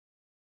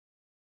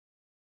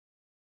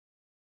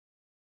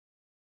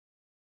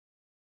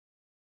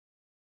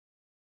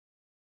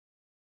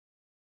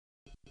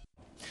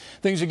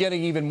Things are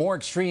getting even more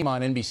extreme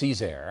on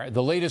NBC's air.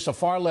 The latest, a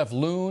far-left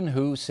loon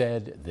who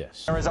said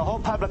this. There was a whole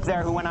public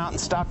there who went out and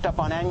stocked up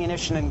on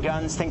ammunition and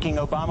guns, thinking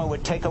Obama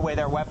would take away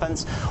their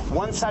weapons.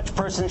 One such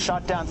person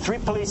shot down 3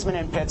 policemen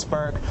in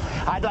Pittsburgh.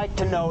 I'd like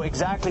to know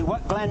exactly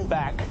what Glenn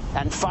Beck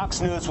and Fox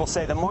News will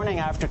say the morning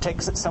after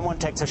someone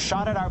takes a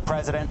shot at our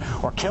president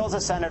or kills a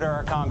senator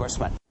or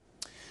congressman.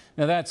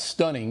 Now that's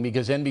stunning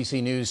because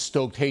NBC News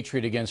stoked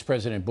hatred against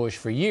President Bush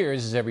for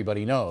years, as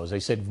everybody knows.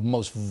 They said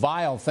most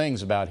vile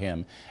things about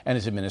him and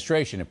his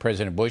administration. If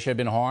President Bush had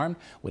been harmed,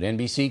 would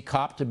NBC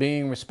cop to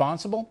being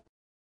responsible?